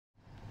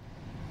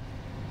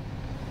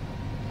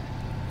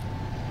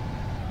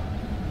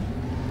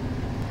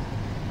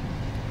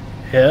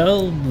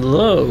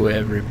Hello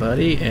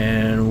everybody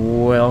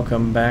and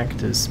welcome back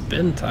to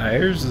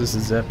SpinTires. This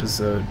is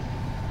episode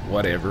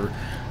whatever,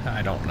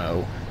 I don't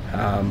know.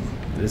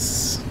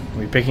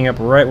 We're picking up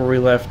right where we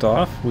left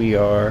off. We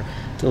are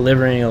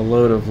delivering a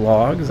load of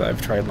logs.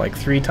 I've tried like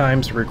 3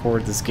 times to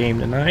record this game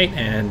tonight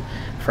and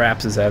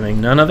Fraps is having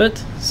none of it,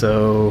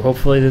 so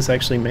hopefully this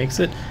actually makes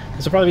it.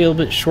 This will probably be a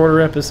little bit shorter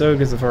episode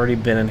because I've already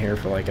been in here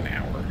for like an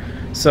hour.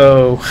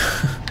 So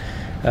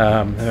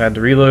I've had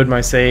to reload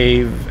my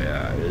save.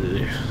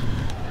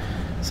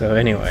 So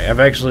anyway,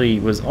 I've actually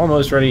was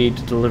almost ready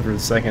to deliver the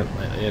second,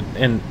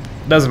 and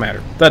doesn't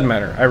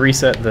matter. I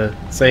reset the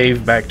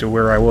save back to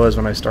where I was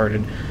when I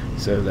started,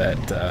 so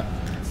that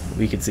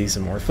we could see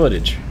some more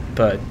footage.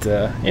 But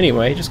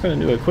anyway, just going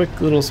to do a quick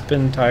little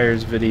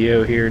SpinTires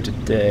video here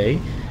today,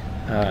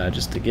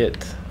 just to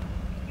get.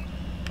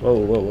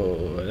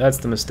 Whoa! That's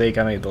the mistake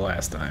I made the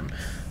last time.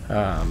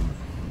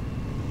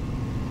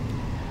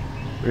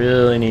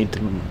 Really need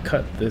to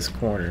cut this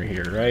corner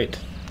here, right?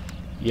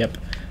 Yep,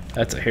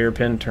 that's a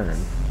hairpin turn.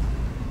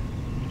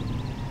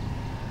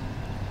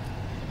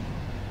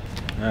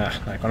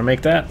 Not gonna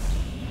make that.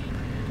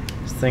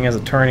 This thing has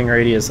a turning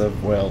radius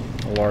of, well,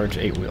 a large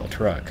 8-wheel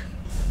truck.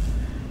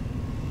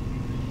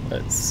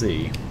 Let's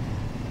see.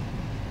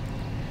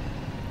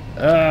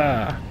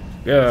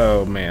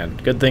 Oh man,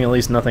 good thing at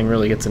least nothing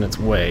really gets in its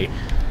way.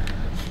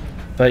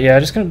 But yeah,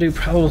 I'm just gonna do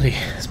probably,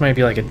 this might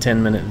be like a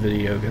 10-minute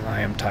video because I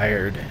am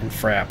tired and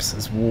Fraps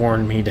has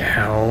worn me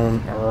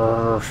down.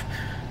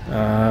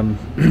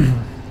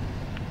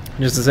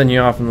 Just to send you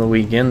off on the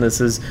weekend,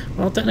 this is,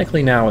 well,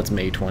 technically now it's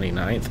May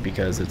 29th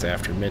because it's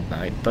after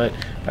midnight, but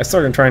I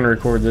started trying to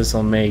record this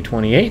on May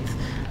 28th.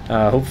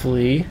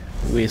 Hopefully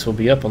this will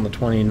be up on the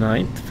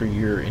 29th for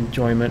your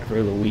enjoyment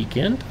for the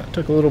weekend. I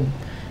took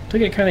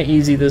it kind of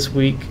easy this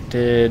week.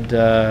 Did,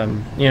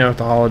 you know, with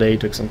the holiday,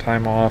 took some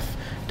time off.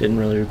 Didn't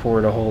really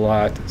record a whole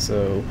lot,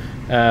 so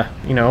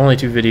you know, only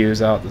 2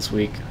 videos out this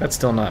week. That's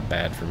still not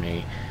bad for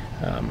me.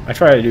 I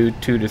try to do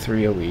 2 to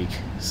 3 a week,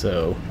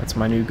 so that's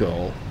my new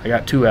goal. I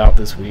got 2 out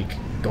this week.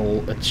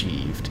 Goal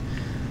achieved.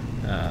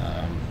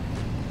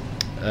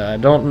 I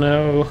don't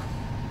know.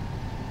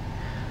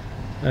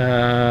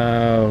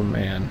 Oh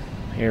man,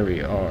 here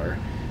we are.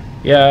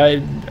 Yeah,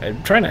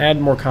 I'm trying to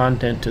add more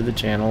content to the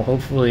channel.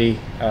 Hopefully,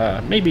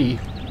 maybe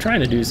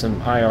trying to do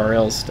some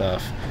IRL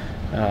stuff.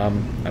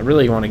 I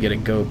really want to get a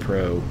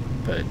GoPro,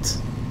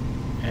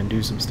 and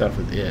do some stuff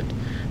with it,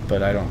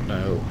 but I don't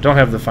know. Don't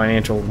have the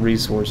financial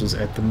resources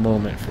at the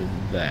moment for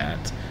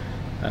that.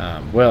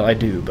 Well, I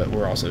do, but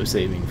we're also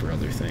saving for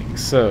other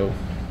things. So,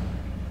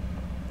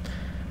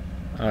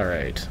 all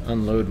right,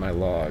 unload my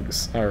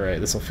logs. All right,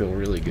 this will feel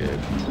really good.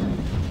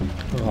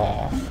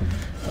 Oh,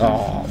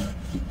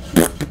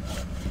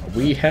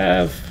 we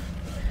have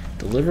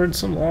delivered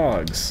some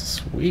logs.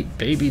 Sweet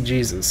baby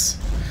Jesus.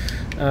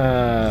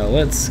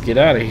 Let's get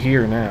out of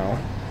here now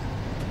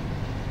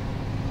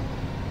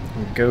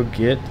and go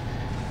get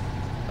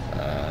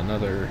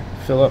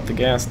fill up the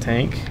gas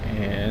tank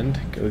and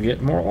go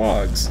get more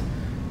logs.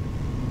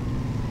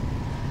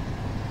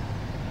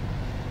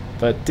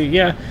 But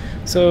yeah,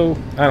 so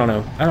I don't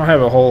know, I don't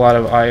have a whole lot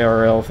of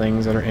IRL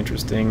things that are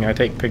interesting. I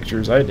take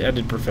pictures. I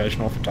did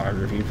professional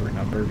photography for a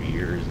number of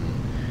years,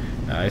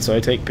 and so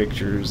I take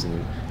pictures,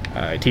 and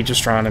I teach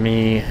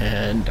astronomy,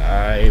 and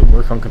I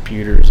work on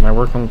computers, and I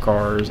work on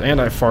cars,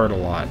 and I fart a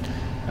lot.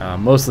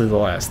 Mostly the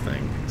last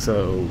thing.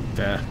 So,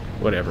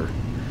 whatever.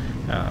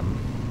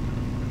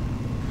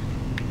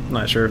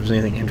 Not sure if there's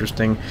anything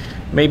interesting.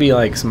 Maybe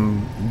like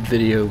some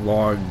video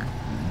log,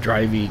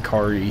 drivey,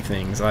 car-y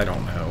things. I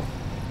don't know.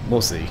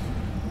 We'll see.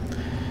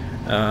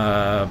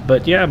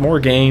 But yeah, more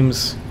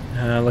games.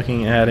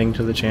 Looking at adding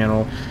to the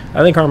channel.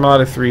 I think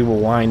Armada 3 will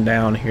wind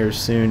down here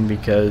soon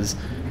because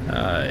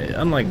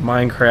unlike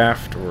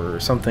Minecraft or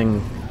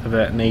something of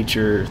that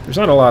nature, there's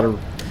not a lot of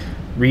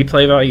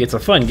replay value. It's a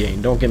fun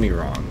game, don't get me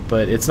wrong,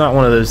 but it's not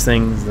one of those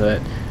things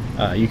that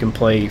you can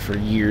play for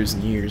years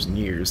and years and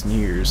years and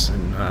years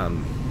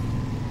and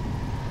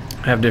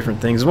have different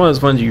things. It's one of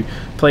those ones you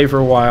play for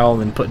a while and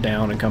then put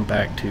down and come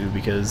back to,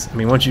 because I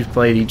mean, once you've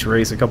played each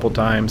race a couple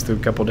times through a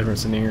couple different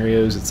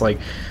scenarios, it's like,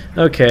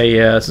 okay,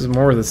 yeah, this is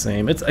more of the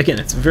same. It's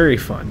very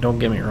fun, don't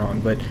get me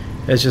wrong, but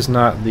it's just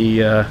not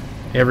the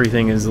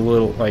everything is a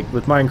little, like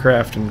with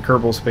Minecraft and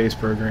Kerbal Space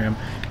Program,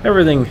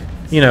 everything,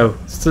 you know,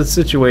 the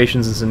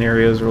situations and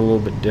scenarios are a little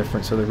bit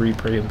different, so the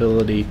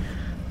replayability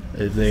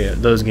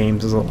those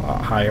games is a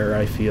lot higher,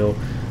 I feel.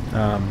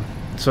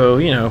 So,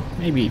 you know,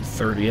 maybe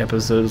 30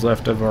 episodes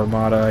left of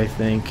Armada, I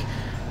think,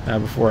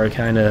 before I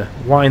kind of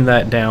wind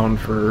that down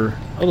for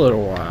a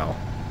little while.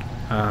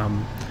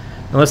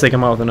 Unless they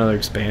come out with another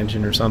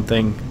expansion or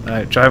something,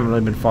 which I haven't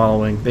really been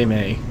following. They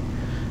may.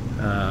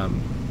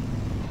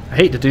 I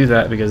hate to do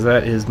that because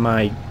that is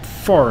my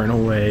far and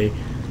away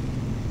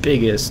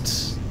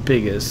biggest,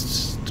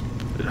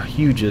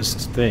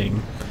 hugest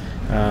thing.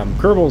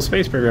 Kerbal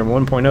Space Program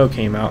 1.0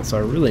 came out, so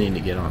I really need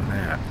to get on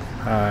that.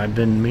 I've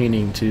been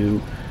meaning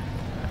to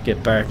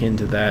get back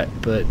into that,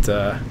 but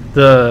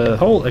the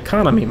whole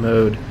economy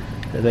mode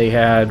they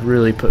had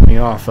really put me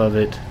off of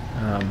it,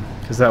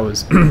 because that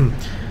was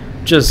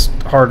just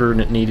harder than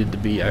it needed to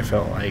be, I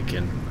felt like,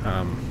 and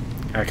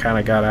I kind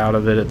of got out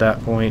of it at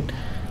that point.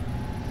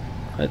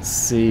 Let's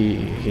see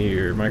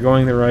here. Am I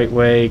going the right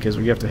way? Because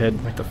we have to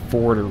head like the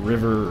ford or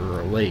river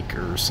or a lake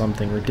or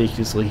something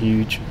ridiculously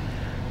huge.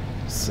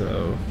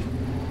 So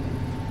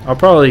I'll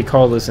probably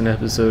call this an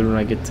episode when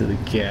I get to the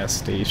gas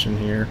station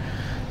here,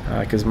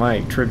 because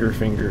my trigger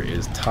finger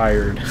is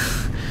tired.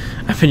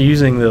 I've been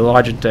using the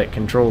Logitech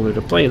controller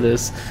to play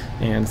this,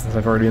 and since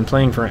I've already been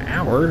playing for an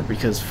hour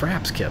because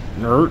Fraps kept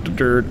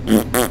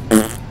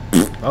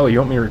oh, you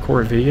want me to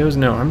record videos?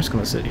 No, I'm just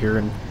gonna sit here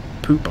and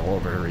poop all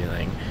over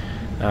everything.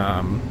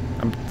 I'm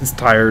just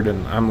tired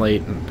and I'm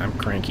late and I'm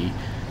cranky.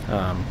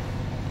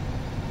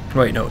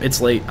 Wait, no, it's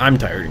late. I'm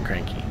tired and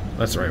cranky.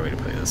 That's the right way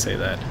to say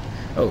that.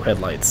 Oh,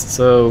 headlights.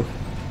 So,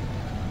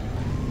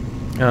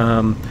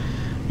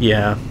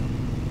 yeah.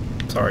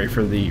 Sorry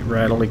for the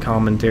rattly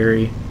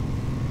commentary,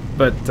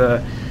 but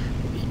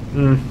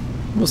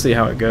we'll see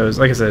how it goes.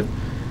 Like I said,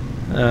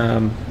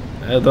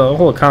 the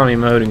whole economy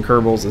mode in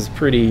Kerbals is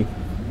pretty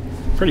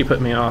put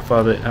me off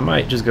of it. I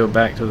might just go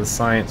back to the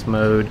science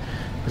mode,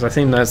 because I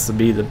think that's to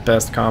be the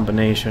best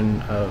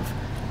combination of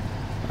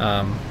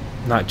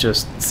not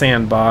just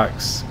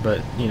sandbox, but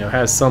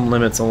has some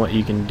limits on what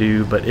you can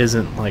do, but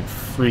isn't like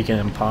freaking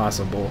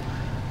impossible.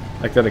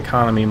 Like that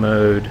economy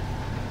mode.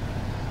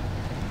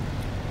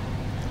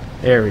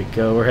 There we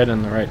go. We're heading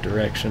in the right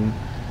direction.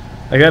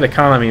 Like that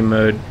economy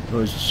mode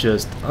was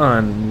just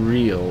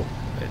unreal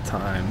at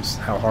times.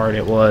 How hard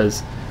it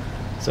was.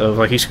 So if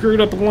like you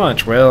screwed up a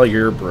lunch, well,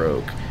 you're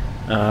broke.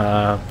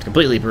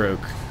 Completely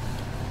broke.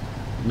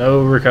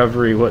 No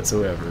recovery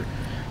whatsoever.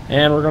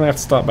 And we're going to have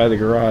to stop by the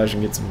garage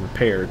and get some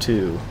repair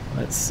too.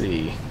 Let's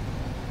see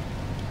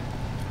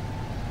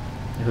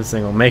if this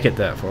thing will make it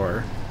that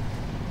far.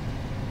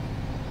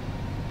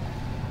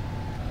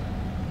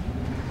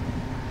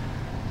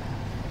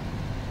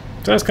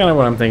 So that's kind of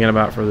what I'm thinking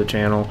about for the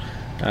channel.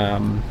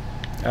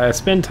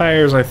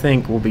 SpinTires, I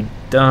think, will be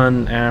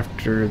done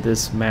after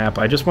this map.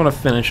 I just want to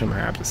finish a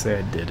map to say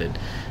I did it.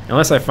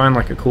 Unless I find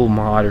like a cool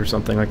mod or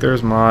something. Like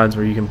there's mods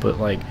where you can put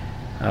like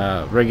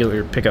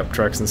regular pickup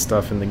trucks and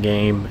stuff in the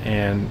game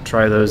and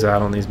try those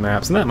out on these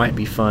maps, and that might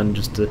be fun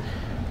just to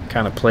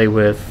kind of play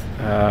with.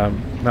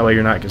 That way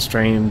you're not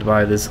constrained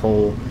by this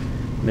whole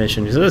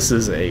mission. So this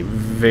is a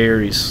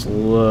very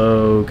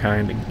slow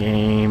kind of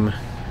game.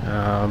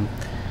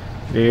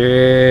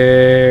 Very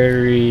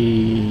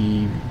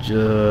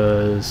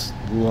just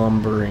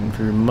lumbering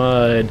through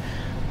mud,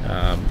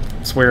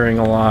 swearing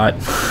a lot.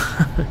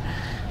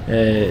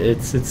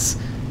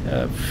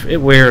 It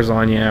wears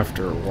on you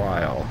after a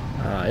while.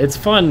 It's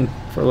fun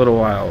for a little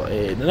while,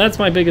 and that's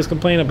my biggest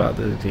complaint about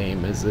this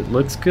game, is it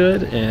looks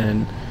good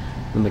and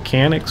the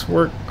mechanics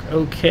work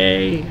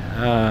okay,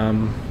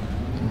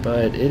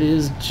 but it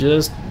is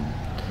just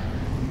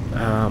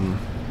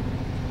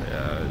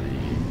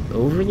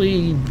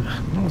overly, I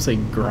don't want to say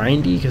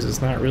grindy, because it's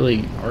not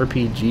really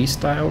RPG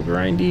style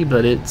grindy,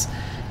 but it's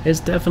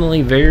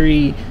definitely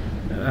very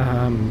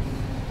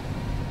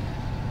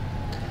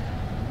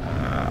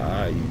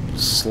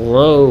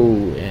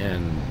slow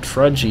and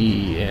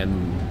trudgy,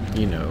 and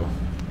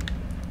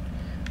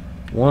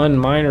one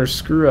minor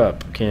screw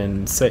up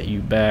can set you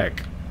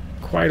back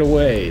quite a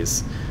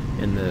ways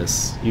in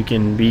this. You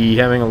can be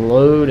having a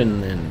load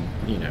and then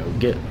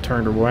get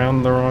turned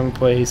around the wrong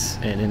place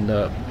and end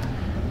up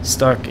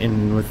stuck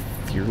in with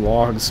your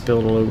logs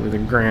spilled all over the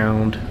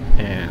ground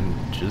and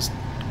just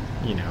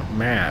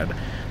mad.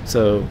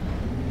 So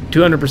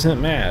 200%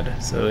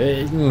 mad. So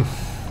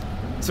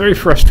it's very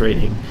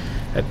frustrating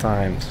at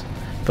times,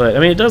 but I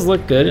mean, it does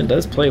look good, it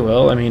does play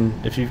well. I mean,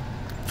 if you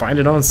find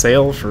it on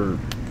sale for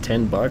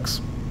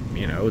 $10,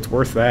 it's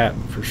worth that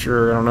for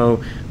sure. I don't know,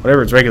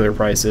 whatever its regular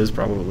price is,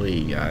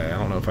 probably, I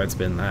don't know if I'd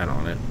spend that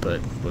on it, but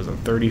was it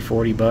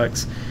 30-40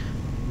 bucks?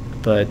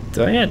 But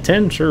yeah,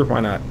 10, sure, why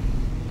not?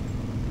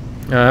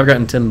 I've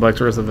gotten $10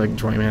 worth of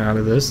enjoyment out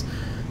of this,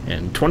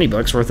 and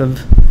 $20 worth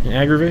of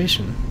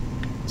aggravation.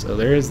 So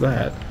there is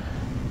that.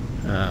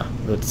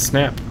 The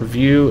snap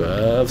review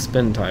of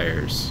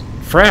SpinTires.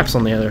 Fraps,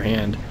 on the other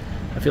hand,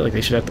 I feel like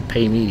they should have to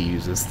pay me to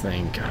use this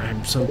thing. God,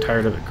 I'm so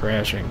tired of it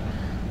crashing.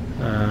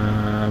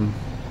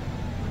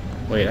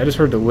 Wait, I just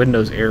heard the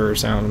Windows error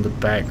sound in the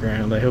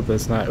background. I hope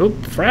that's not... Oop,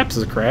 Fraps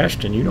has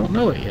crashed and you don't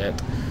know it yet.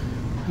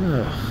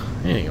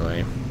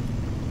 Anyway.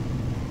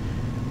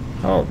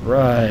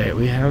 Alright,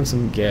 we have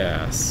some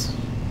gas.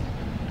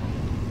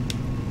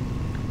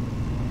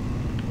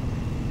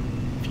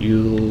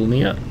 Fuel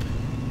me up.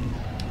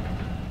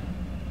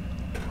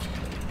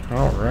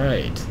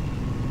 Alright.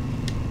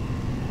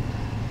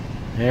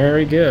 There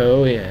we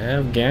go, we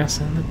have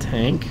gas in the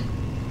tank.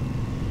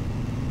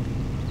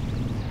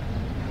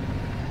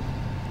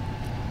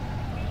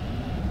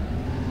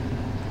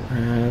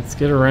 Let's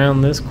get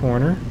around this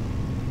corner.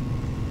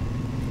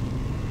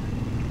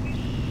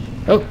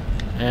 Oh,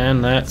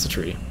 and that's a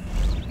tree.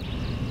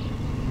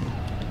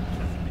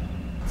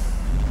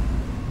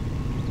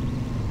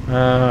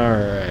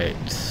 Alright.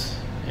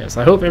 Yeah, this.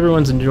 I hope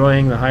everyone's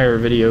enjoying the higher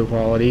video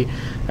quality.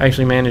 I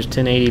actually managed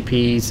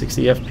 1080p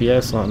 60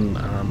 FPS on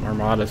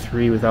Armada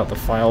 3 without the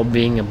file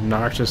being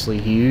obnoxiously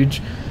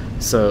huge,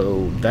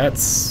 so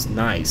that's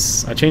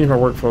nice. I changed my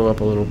workflow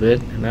up a little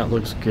bit, and that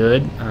looks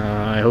good.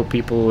 I hope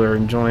people are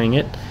enjoying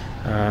it.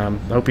 I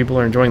hope people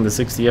are enjoying the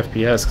 60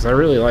 FPS, because I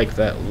really like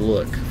that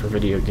look for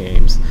video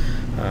games.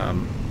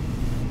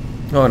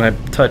 Oh, and I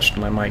touched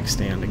my mic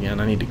stand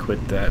again. I need to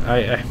quit that.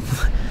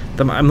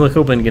 I'm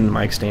hoping to get a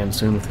mic stand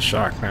soon with a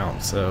shock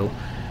mount, so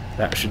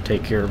that should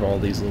take care of all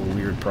these little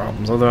weird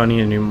problems. Although I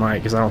need a new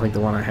mic, because I don't think the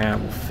one I have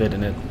will fit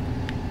in it.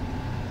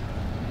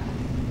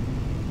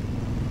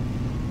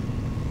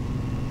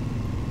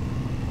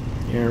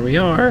 Here we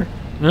are.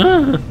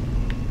 Ah.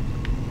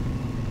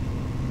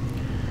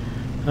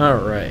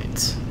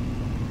 Alright.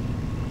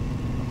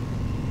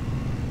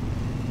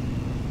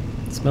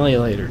 Smell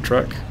you later,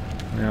 truck.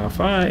 Now,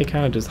 if I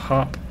kind of just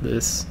hop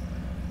this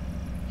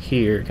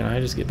here, can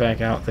I just get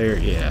back out there?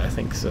 Yeah, I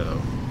think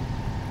so.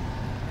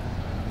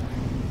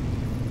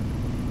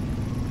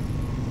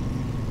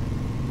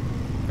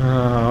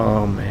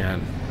 Oh,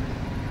 man.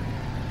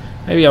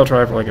 Maybe I'll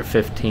try for like a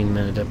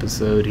 15-minute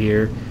episode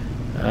here.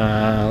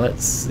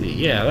 Let's see.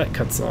 Yeah, that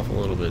cuts off a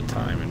little bit of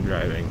time in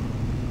driving.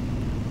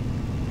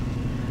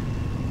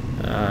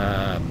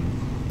 I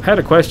had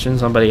a question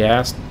somebody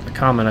asked, a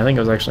comment. I think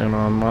it was actually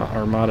on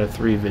Armada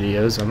 3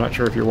 videos. I'm not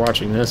sure if you're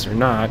watching this or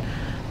not,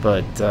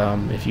 but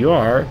if you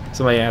are,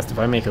 somebody asked if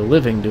I make a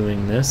living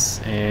doing this,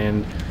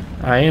 and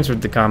I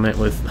answered the comment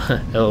with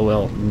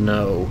LOL,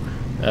 no.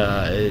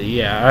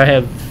 Yeah, I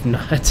have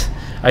not.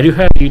 I do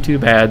have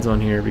YouTube ads on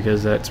here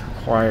because that's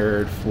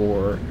required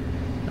for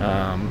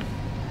to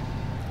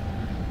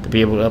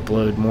be able to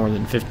upload more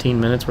than 15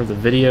 minutes worth of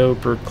video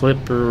per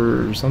clip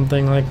or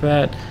something like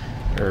that,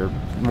 or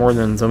more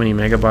than so many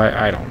megabytes.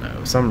 I don't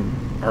know,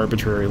 some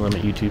arbitrary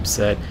limit YouTube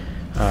set.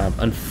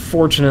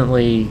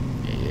 Unfortunately,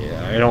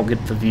 I don't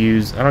get the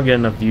views. I don't get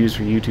enough views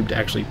for YouTube to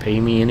actually pay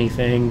me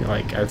anything.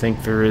 Like, I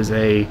think there is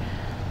a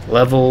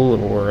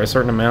level or a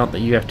certain amount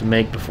that you have to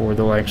make before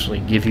they'll actually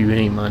give you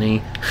any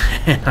money,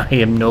 and I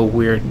am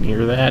nowhere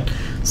near that.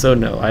 So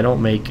no, I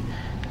don't make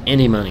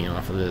any money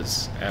off of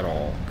this at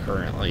all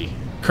currently.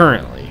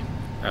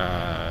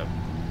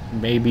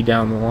 Maybe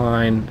down the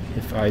line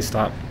if I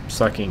stop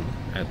sucking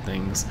at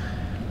things.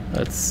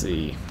 Let's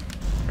see,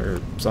 or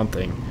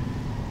something.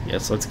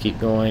 Yes, let's keep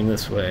going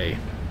this way.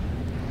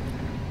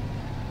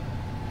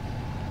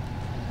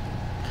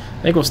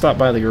 I think we'll stop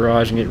by the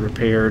garage and get it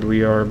repaired.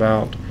 We are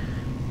about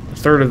a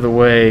third of the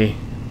way,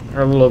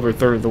 or a little over a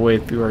third of the way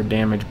through our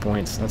damage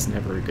points. That's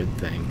never a good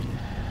thing.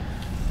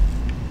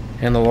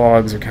 And the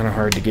logs are kind of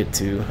hard to get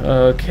to.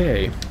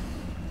 Okay.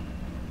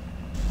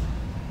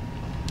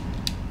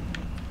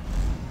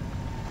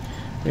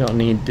 We don't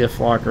need diff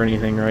lock or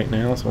anything right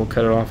now, so we'll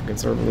cut it off and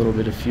conserve a little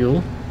bit of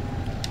fuel.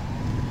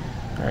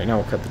 Alright, now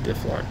we'll cut the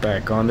diff lock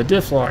back on. The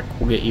diff lock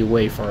will get you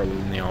way farther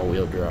than the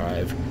all-wheel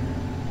drive.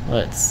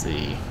 Let's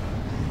see.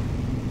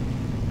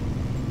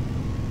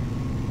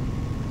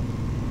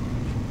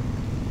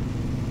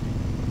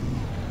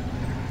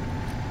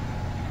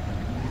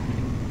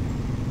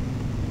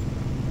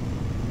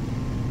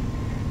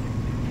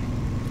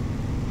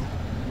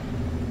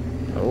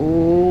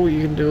 Oh,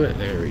 you can do it.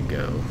 There we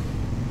go.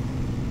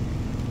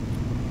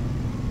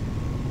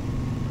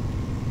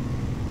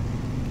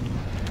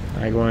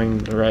 I'm going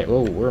the right.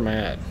 Oh, where am I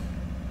at?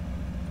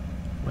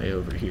 Way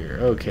over here.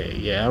 Okay,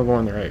 yeah, I'm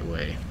going the right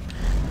way.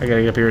 I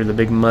gotta get up here to the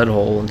big mud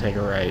hole and take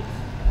a right.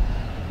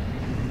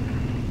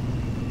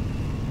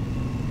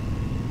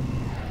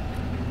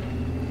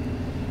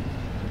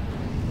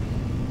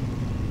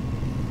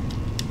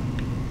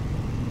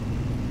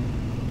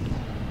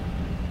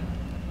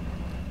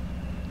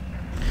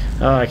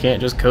 Oh, I can't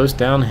just coast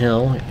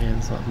downhill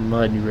and some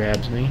mud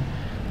grabs me.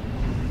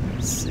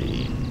 Let's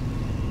see.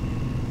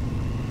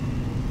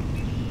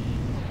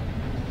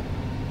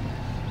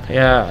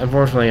 Yeah,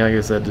 unfortunately, like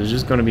I said, there's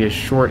just going to be a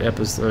short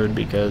episode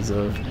because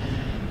of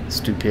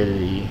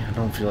stupidity. I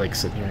don't feel like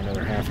sitting here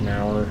another half an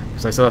hour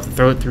because I still have to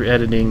throw it through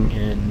editing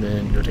and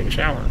then go take a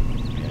shower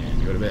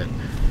and go to bed.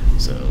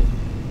 So,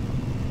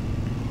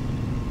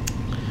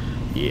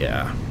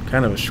 yeah,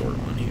 kind of a short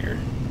one here.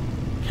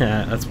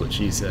 Yeah, that's what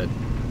she said.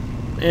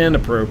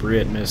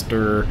 Inappropriate,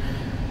 mister.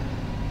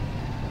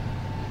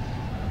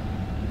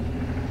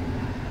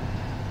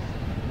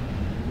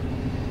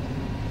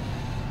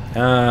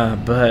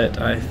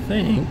 But I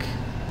think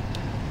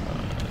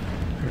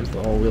here's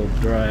the all-wheel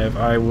drive.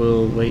 I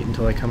will wait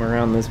until I come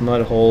around this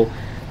mud hole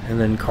and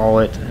then call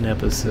it an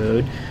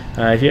episode.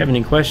 If you have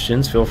any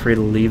questions, feel free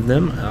to leave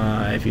them.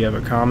 If you have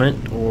a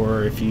comment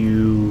or if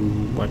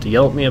you want to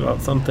yell at me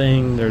about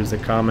something, there's the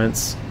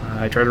comments.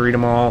 I try to read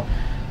them all.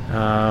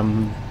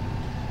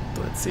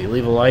 Let's see,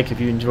 leave a like if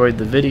you enjoyed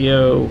the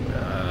video.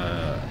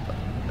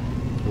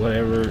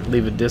 Whatever,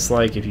 leave a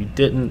dislike if you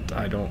didn't.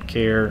 I don't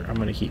care. I'm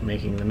going to keep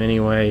making them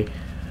anyway.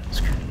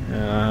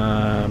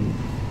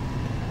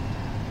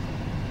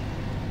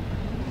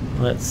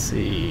 Let's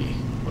see.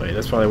 Wait,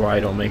 that's probably why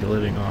I don't make a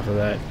living off of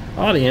that.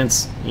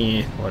 Audience,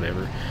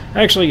 whatever.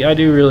 Actually, I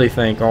do really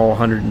thank all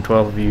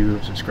 112 of you who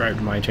have subscribed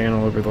to my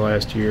channel over the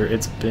last year.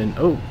 It's been,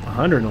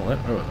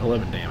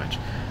 111 damage.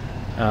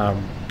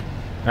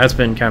 That's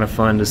been kind of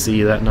fun to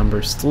see that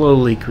number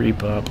slowly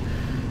creep up.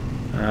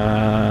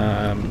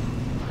 I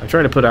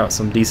try to put out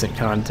some decent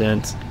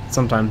content.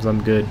 Sometimes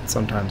I'm good,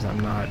 sometimes I'm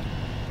not.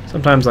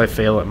 Sometimes I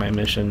fail at my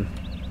mission,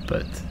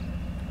 but...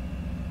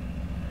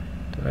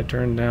 Did I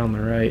turn down the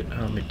right?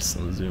 Let me just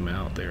zoom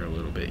out there a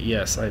little bit.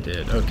 Yes, I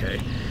did.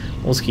 Okay.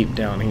 We'll just keep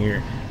down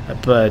here.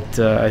 But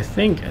I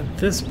think at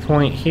this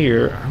point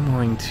here, I'm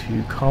going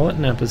to call it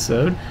an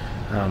episode.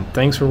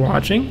 Thanks for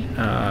watching,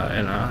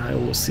 and I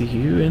will see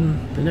you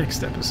in the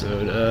next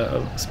episode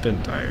of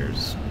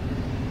SpinTires.